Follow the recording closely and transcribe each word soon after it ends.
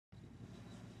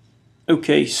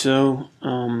Okay, so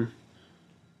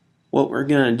what we're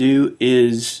gonna do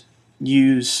is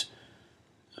use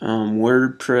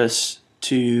WordPress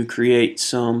to create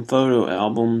some photo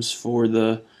albums for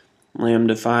the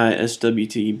Lambda-Phi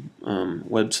SWT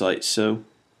website. So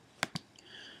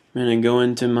I'm gonna go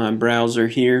into my browser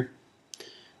here,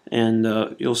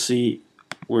 and you'll see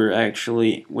we're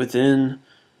actually within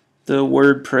the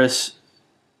WordPress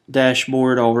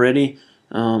dashboard already.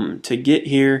 To get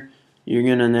here, you're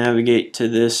gonna navigate to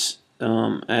this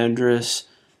address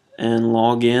and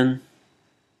log in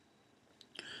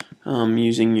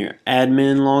using your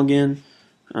admin login.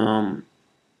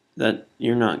 That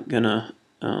you're not gonna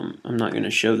I'm not gonna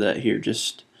show that here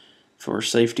just for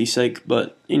safety's sake,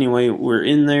 but anyway, we're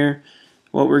in there.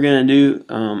 What we're gonna do,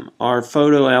 our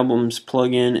photo albums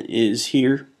plugin is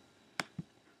here,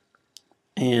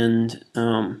 and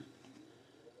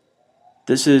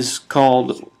this is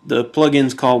called, the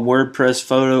plugin's called WordPress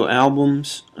Photo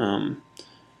Albums.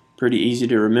 Pretty easy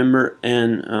to remember,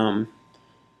 and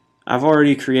I've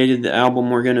already created the album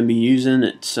we're going to be using.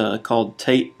 It's called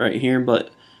Tate right here,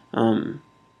 but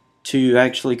to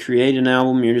actually create an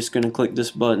album, you're just going to click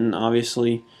this button.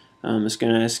 Obviously, it's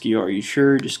going to ask you, are you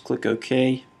sure? Just click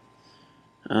OK,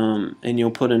 and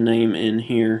you'll put a name in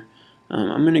here.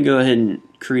 I'm going to go ahead and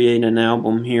create an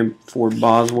album here for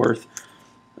Bosworth,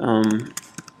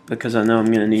 because I know I'm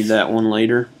going to need that one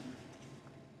later.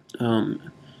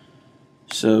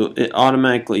 So it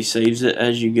automatically saves it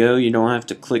as you go. You don't have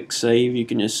to click save. You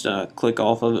can just click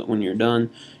off of it when you're done.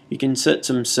 You can set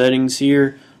some settings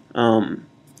here.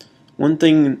 One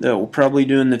thing that we'll probably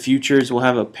do in the future is we'll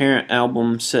have a parent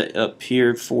album set up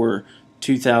here for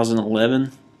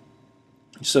 2011.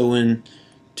 So when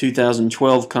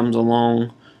 2012 comes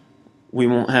along, we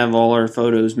won't have all our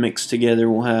photos mixed together.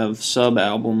 We'll have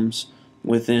sub-albums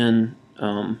within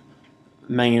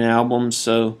main albums.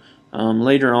 So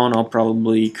later on I'll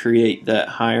probably create that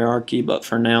hierarchy, but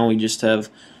for now we just have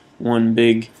one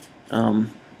big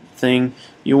thing.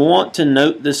 You want to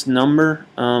note this number.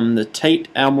 The Tate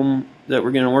album that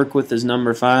we're going to work with is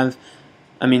number 4.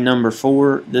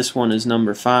 This one is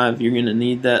number 5. You're going to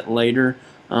need that later.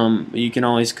 You can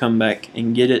always come back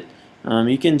and get it.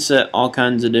 You can set all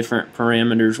kinds of different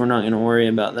parameters. We're not going to worry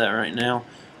about that right now.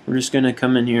 We're just going to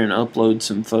come in here and upload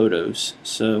some photos.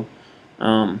 So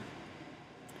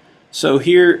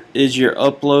here is your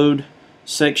upload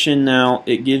section. Now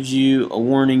it gives you a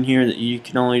warning here that you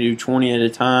can only do 20 at a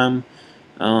time,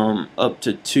 up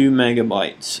to 2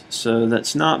 megabytes. So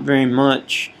that's not very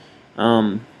much,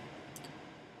 and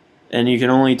you can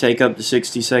only take up to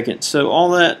 60 seconds. So all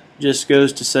that just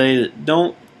goes to say that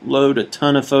don't load a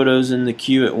ton of photos in the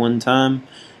queue at one time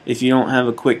if you don't have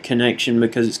a quick connection,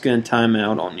 because it's going to time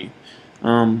out on you.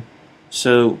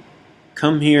 So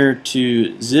come here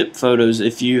to zip photos.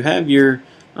 If you have your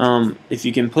if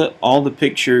you can put all the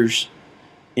pictures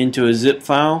into a zip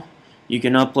file, you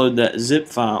can upload that zip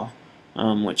file,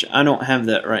 which I don't have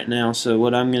that right now. So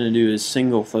what I'm going to do is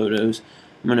single photos.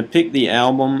 I'm going to pick the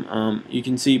album. You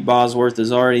can see Bosworth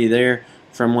is already there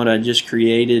from what I just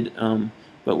created,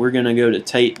 but we're going to go to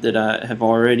Tate that I have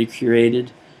already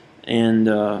created, and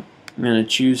I'm going to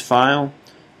choose File.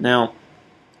 Now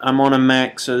I'm on a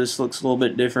Mac, so this looks a little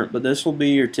bit different, but this will be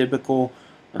your typical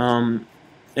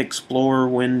Explorer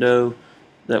window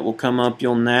that will come up.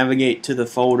 You'll navigate to the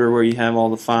folder where you have all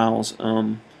the files,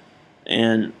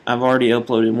 and I've already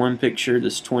uploaded one picture.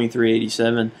 This is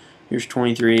 2387. Here's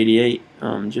 2388,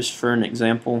 just for an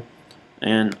example,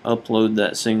 and upload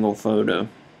that single photo.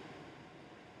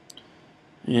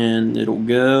 And it'll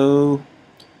go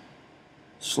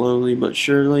slowly but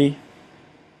surely.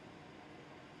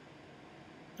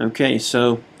 Okay,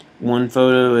 so one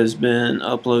photo has been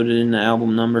uploaded into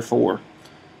album number 4.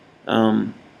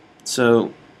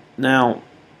 So now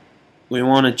we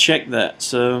want to check that.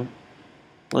 So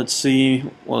let's see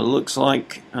what it looks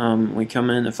like. We come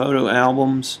into photo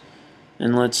albums,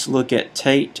 and let's look at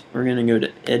Tate. We're going to go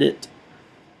to Edit,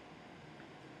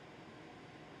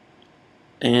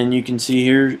 and you can see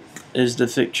here is the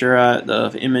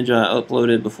the image I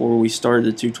uploaded before we started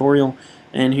the tutorial,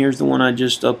 and here's the one I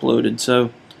just uploaded.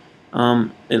 So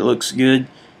it looks good.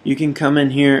 You can come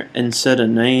in here and set a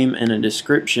name and a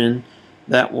description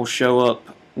that will show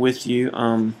up with you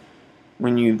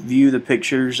when you view the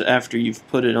pictures after you've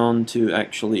put it on to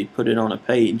actually put it on a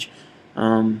page.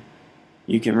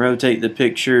 You can rotate the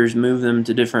pictures, move them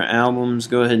to different albums,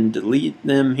 go ahead and delete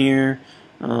them here.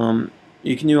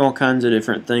 You can do all kinds of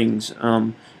different things.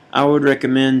 I would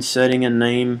recommend setting a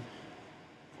name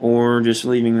or just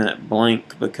leaving that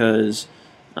blank, because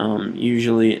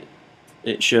usually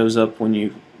it shows up when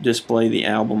you display the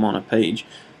album on a page.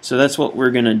 So that's what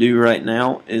we're going to do right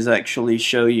now, is actually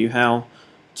show you how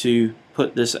to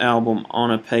put this album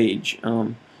on a page.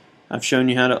 I've shown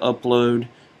you how to upload.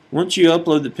 Once you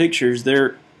upload the pictures,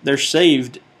 they're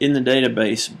saved in the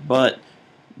database, but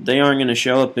they aren't going to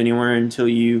show up anywhere until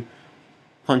you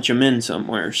punch them in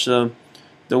somewhere. So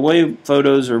the way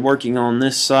photos are working on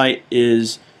this site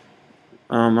is,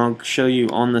 I'll show you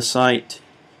on the site.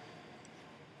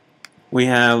 We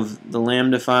have the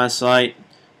Lambdify site.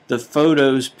 The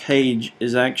photos page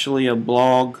is actually a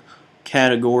blog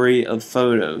category of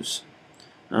photos.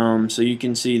 So you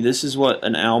can see this is what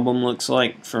an album looks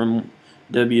like from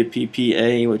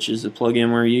WPPA, which is the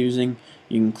plugin we're using.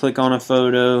 You can click on a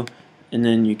photo and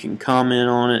then you can comment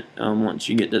on it. Once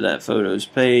you get to that photos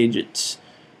page, it's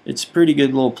a pretty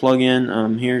good little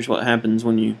plugin. Here's what happens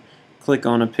when you click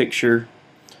on a picture.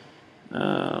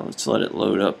 Let's let it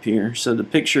load up here. So the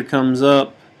picture comes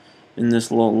up. In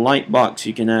this little light box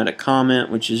you can add a comment,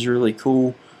 which is really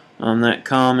cool. That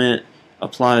comment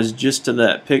applies just to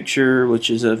that picture, which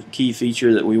is a key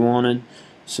feature that we wanted.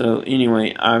 So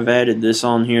anyway, I've added this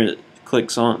on here that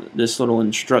clicks on this little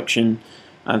instruction.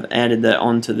 I've added that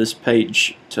onto this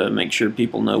page to make sure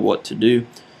people know what to do.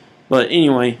 But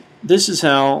anyway, this is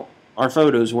how our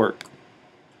photos work.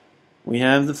 We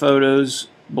have the photos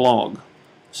blog.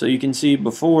 So you can see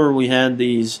before we had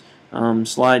these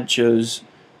slideshows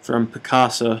from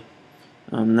Picasa.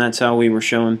 That's how we were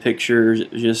showing pictures.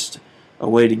 It was just a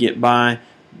way to get by.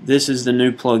 This is the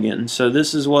new plugin. So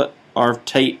this is what our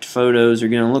taped photos are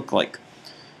going to look like.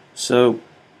 So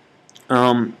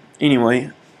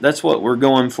anyway, that's what we're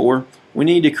going for. We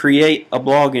need to create a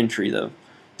blog entry though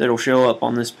that'll show up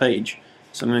on this page.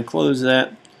 So I'm going to close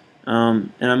that,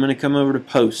 and I'm going to come over to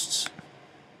posts.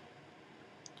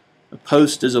 A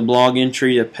post is a blog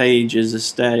entry. A page is a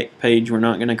static page. We're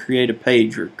not going to create a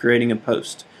page. We're creating a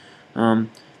post. Now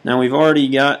we've already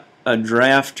got a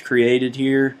draft created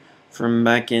here from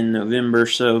back in November,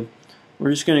 so we're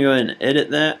just going to go ahead and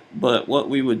edit that. But what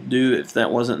we would do if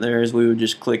that wasn't there is we would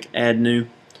just click Add New.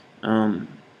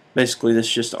 Basically, this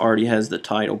just already has the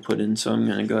title put in, so I'm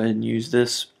going to go ahead and use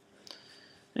this.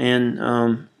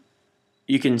 And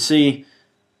you can see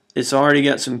it's already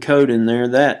got some code in there.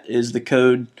 That is the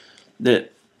code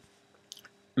that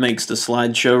makes the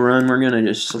slideshow run. We're going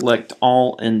to just select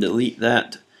all and delete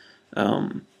that.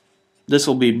 This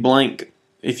will be blank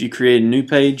if you create a new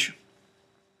page.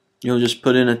 You'll just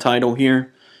put in a title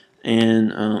here,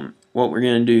 and what we're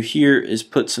going to do here is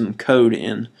put some code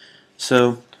in.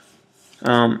 So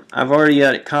I've already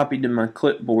got it copied to my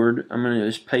clipboard. I'm going to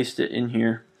just paste it in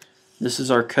here. This is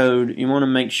our code. You want to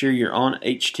make sure you're on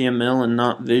HTML and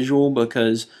not visual,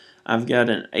 because I've got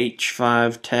an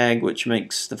H5 tag which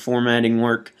makes the formatting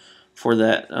work for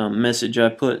that message I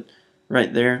put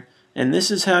right there. And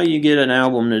this is how you get an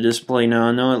album to display. Now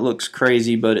I know it looks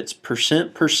crazy, but it's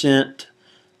 %%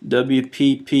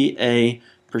 WPPA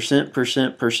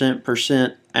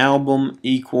 %% album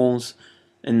equals,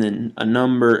 and then a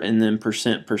number, and then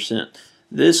 %%.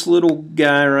 This little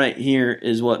guy right here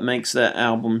is what makes that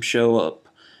album show up.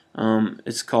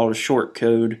 It's called a short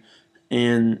code,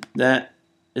 and that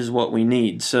is what we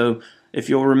need. So if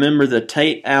you'll remember, the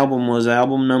Tate album was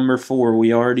album number 4.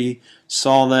 We already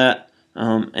saw that,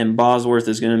 and Bosworth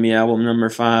is going to be album number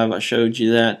 5. I showed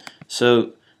you that.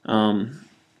 So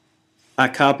I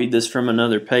copied this from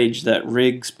another page, that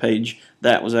Riggs page.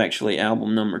 That was actually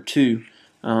album number 2.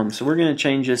 So we're going to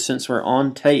change this. Since we're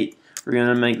on Tate, we're going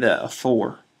to make that a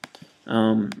 4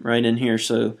 right in here.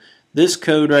 So this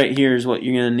code right here is what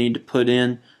you're going to need to put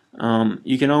in.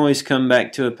 You can always come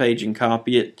back to a page and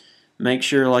copy it. Make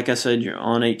sure, like I said, you're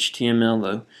on HTML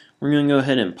though. We're going to go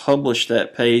ahead and publish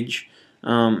that page,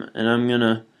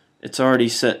 and it's already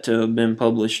set to have been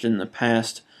published in the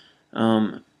past.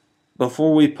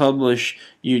 Before we publish,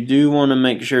 you do want to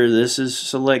make sure this is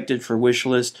selected for wish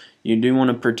list. You do want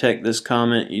to protect this this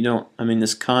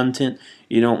content.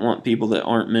 You don't want people that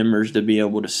aren't members to be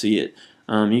able to see it.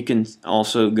 You can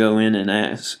also go in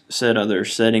and set other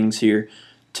settings here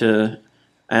to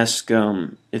ask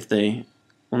if they,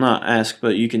 well, not ask,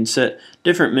 but you can set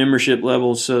different membership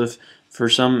levels. So if for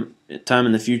some time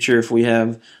in the future, if we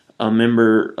have a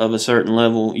member of a certain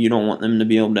level, you don't want them to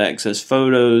be able to access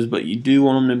photos, but you do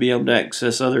want them to be able to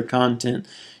access other content,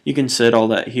 you can set all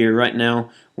that here. Right now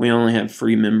we only have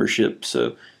free membership,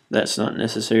 so that's not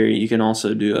necessary. You can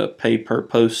also do a pay per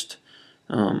post,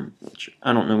 which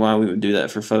I don't know why we would do that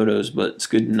for photos, but it's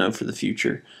good to know for the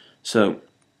future. So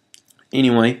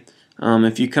anyway,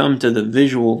 if you come to the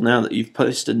visual, now that you've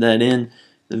posted that in,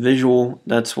 the visual,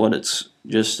 that's what it's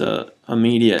just a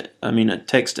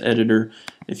text editor.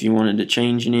 If you wanted to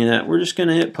change any of that, we're just going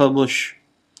to hit publish.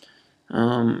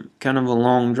 kind of a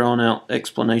long drawn out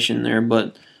explanation there,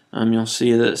 but you'll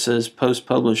see that it says post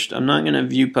published. I'm not going to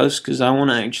view posts because I want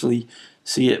to actually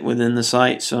see it within the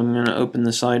site, so I'm going to open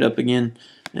the site up again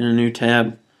in a new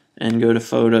tab and go to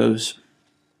photos,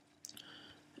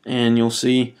 and you'll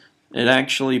see it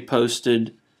actually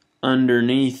posted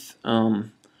underneath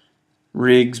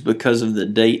rigs because of the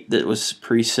date that was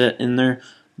preset in there,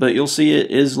 but you'll see it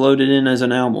is loaded in as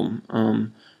an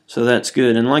album, so that's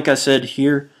good. And like I said,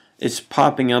 here it's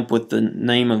popping up with the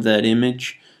name of that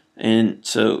image, and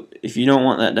so if you don't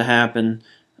want that to happen,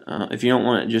 if you don't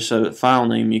want it just a file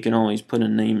name, you can always put a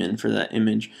name in for that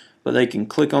image. But they can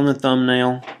click on the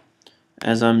thumbnail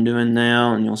as I'm doing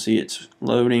now, and you'll see it's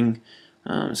loading.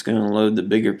 It's going to load the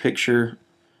bigger picture.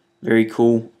 Very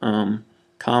cool.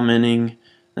 Commenting.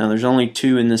 Now there's only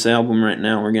 2 in this album right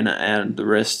now. We're going to add the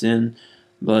rest in,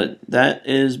 but that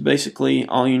is basically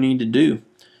all you need to do.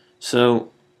 So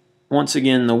once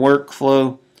again, the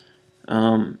workflow,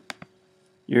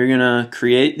 you're going to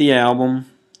create the album.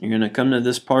 You're going to come to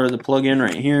this part of the plugin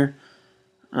right here.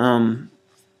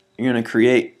 You're going to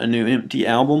create a new empty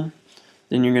album.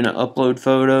 Then you're going to upload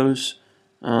photos.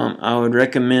 I would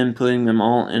recommend putting them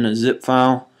all in a zip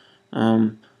file.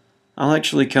 I'll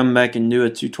actually come back and do a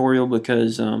tutorial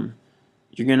because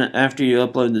you're gonna, after you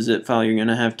upload the zip file, you're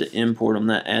gonna have to import them.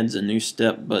 That adds a new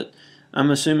step, but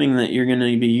I'm assuming that you're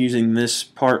gonna be using this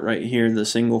part right here, the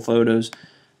single photos.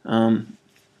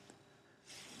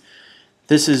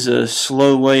 This is a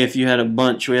slow way. If you had a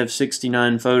bunch, we have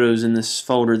 69 photos in this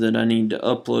folder that I need to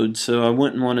upload, so I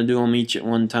wouldn't want to do them each at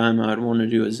one time. I'd want to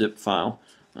do a zip file.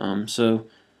 So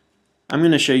I'm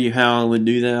going to show you how I would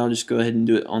do that. I'll just go ahead and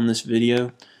do it on this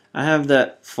video. I have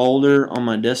that folder on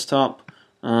my desktop.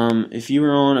 If you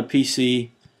were on a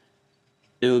PC,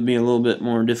 it would be a little bit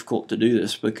more difficult to do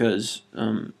this because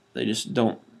they just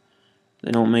don't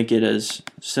make it as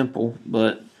simple.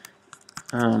 But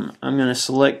I'm going to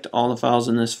select all the files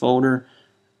in this folder,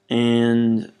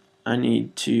 and I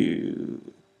need to,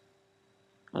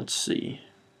 let's see,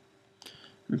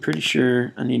 I'm pretty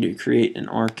sure I need to create an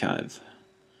archive,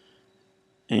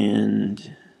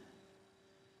 and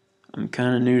I'm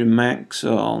kind of new to Mac,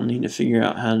 so I'll need to figure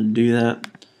out how to do that.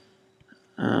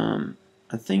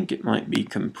 I think it might be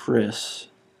compress,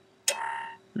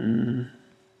 and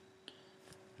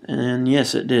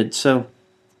yes, it did. So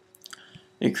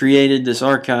it created this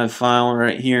archive file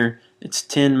right here. It's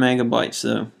 10 megabytes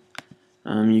though.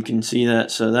 You can see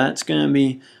that, so that's going to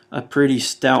be a pretty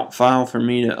stout file for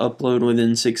me to upload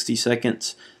within 60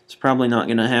 seconds. It's probably not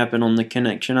going to happen on the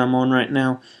connection I'm on right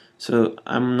now, so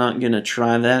I'm not going to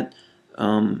try that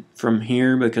from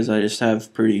here because I just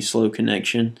have pretty slow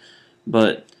connection.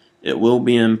 But it will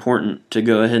be important to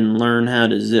go ahead and learn how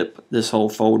to zip this whole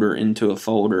folder into a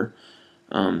folder.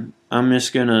 I'm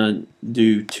just going to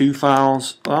do 2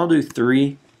 files. Well, I'll do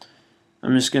 3.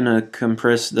 I'm just going to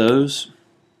compress those.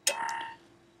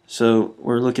 So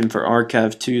we're looking for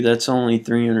archive 2. That's only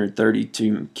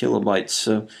 332 kilobytes,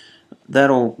 so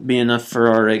that'll be enough for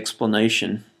our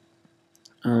explanation.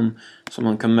 So I'm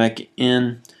going to come back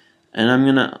in, and I'm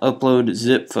going to upload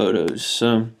zip photos.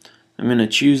 So I'm going to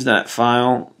choose that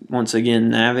file. Once again,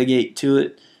 navigate to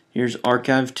it. Here's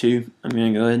archive 2. I'm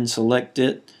going to go ahead and select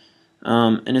it.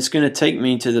 And it's going to take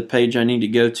me to the page I need to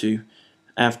go to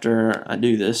after I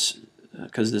do this,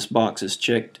 because this box is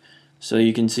checked. So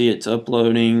you can see it's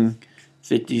uploading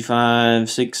 55,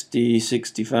 60,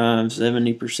 65,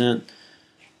 70%.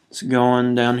 It's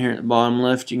going down here at the bottom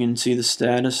left. You can see the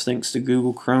status thanks to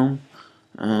Google Chrome.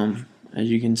 As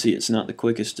you can see, it's not the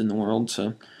quickest in the world.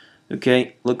 So,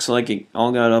 okay, looks like it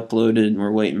all got uploaded.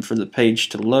 We're waiting for the page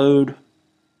to load.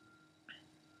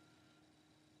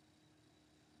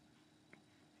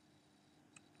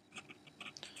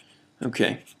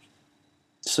 Okay,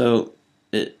 so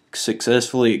it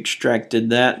successfully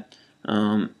extracted that,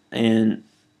 and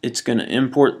it's going to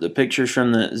import the pictures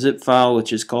from the zip file,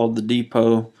 which is called the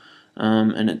depot,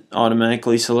 and it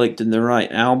automatically selected the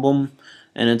right album,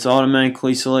 and it's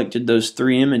automatically selected those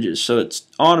 3 images, so it's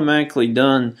automatically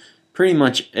done pretty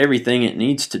much everything it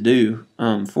needs to do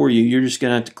for you. You're just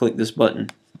going to have to click this button,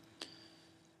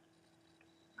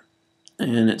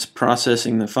 and it's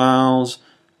processing the files,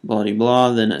 blah de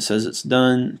blah. Then it says it's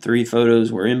done. 3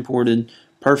 photos were imported.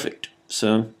 Perfect.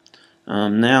 So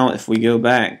now if we go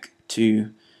back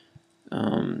to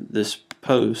this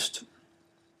post,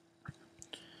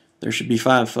 there should be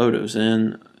 5 photos,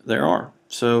 and there are.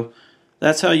 So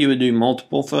that's how you would do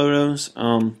multiple photos.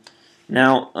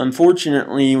 Now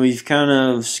unfortunately we've kind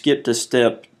of skipped a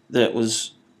step that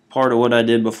was part of what I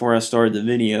did before I started the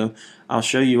video. I'll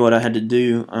show you what I had to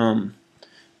do.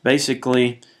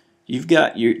 Basically, you've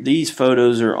got these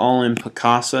photos are all in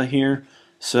Picasa here.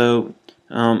 So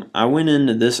I went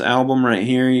into this album right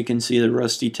here. You can see the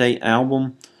Rusty Tate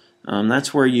album.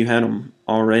 That's where you had them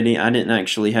already. I didn't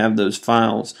actually have those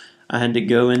files. I had to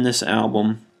go in this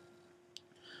album,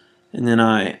 and then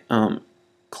I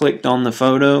clicked on the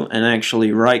photo and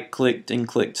actually right-clicked and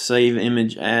clicked Save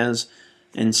Image As,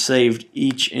 and saved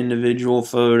each individual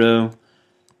photo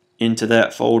into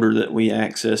that folder that we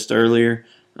accessed earlier.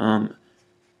 I'm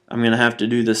going to have to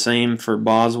do the same for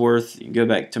Bosworth. You go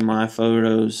back to My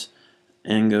Photos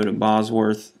and go to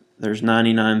Bosworth. There's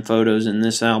 99 photos in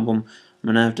this album. I'm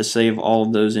going to have to save all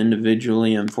of those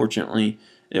individually. Unfortunately,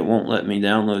 it won't let me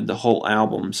download the whole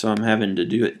album, so I'm having to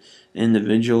do it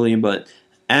individually. But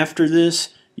after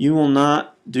this, you will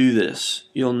not do this.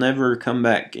 You'll never come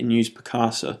back and use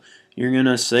Picasa. You're going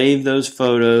to save those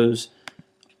photos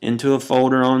into a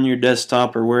folder on your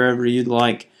desktop or wherever you'd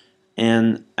like,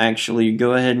 and actually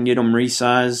go ahead and get them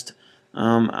resized.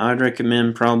 I'd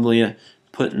recommend probably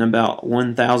putting about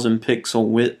 1,000 pixel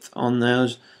width on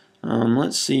those.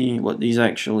 Let's see what these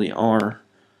actually are.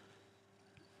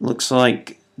 Looks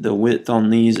like the width on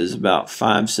these is about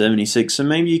 576, so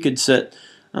maybe you could set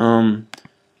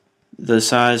the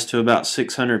size to about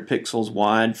 600 pixels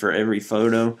wide for every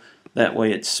photo. That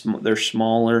way they're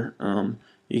smaller.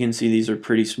 You can see these are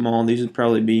pretty small. These would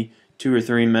probably be 2 or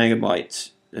 3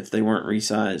 megabytes if they weren't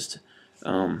resized.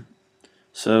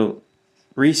 So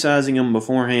resizing them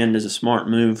beforehand is a smart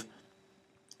move,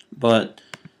 but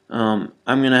I'm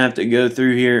going to have to go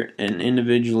through here and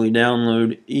individually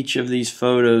download each of these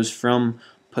photos from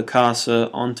Picasa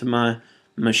onto my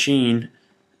machine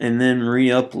and then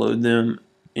re-upload them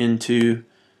into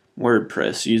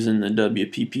WordPress using the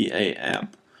WPPA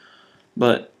app.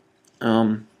 But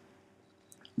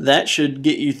that should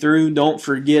get you through. Don't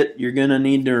forget, you're going to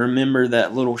need to remember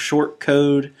that little short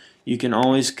code. You can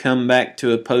always come back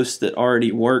to a post that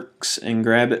already works and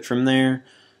grab it from there.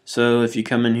 So if you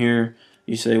come in here,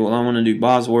 you say, well, I want to do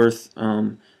Bosworth,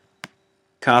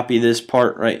 copy this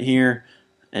part right here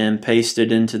and paste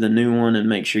it into the new one, and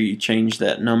make sure you change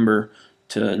that number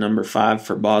to number 5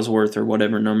 for Bosworth or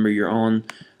whatever number you're on.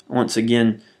 Once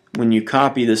again, when you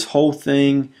copy this whole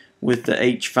thing with the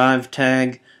H5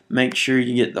 tag, make sure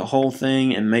you get the whole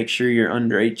thing, and make sure you're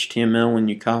under HTML when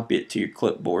you copy it to your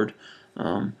clipboard.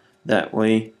 That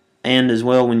way, and as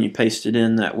well when you paste it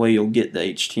in, that way you'll get the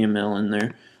HTML in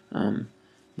there.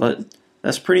 But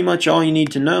that's pretty much all you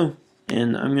need to know,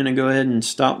 and I'm going to go ahead and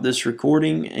stop this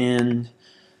recording, and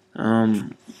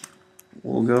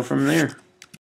we'll go from there.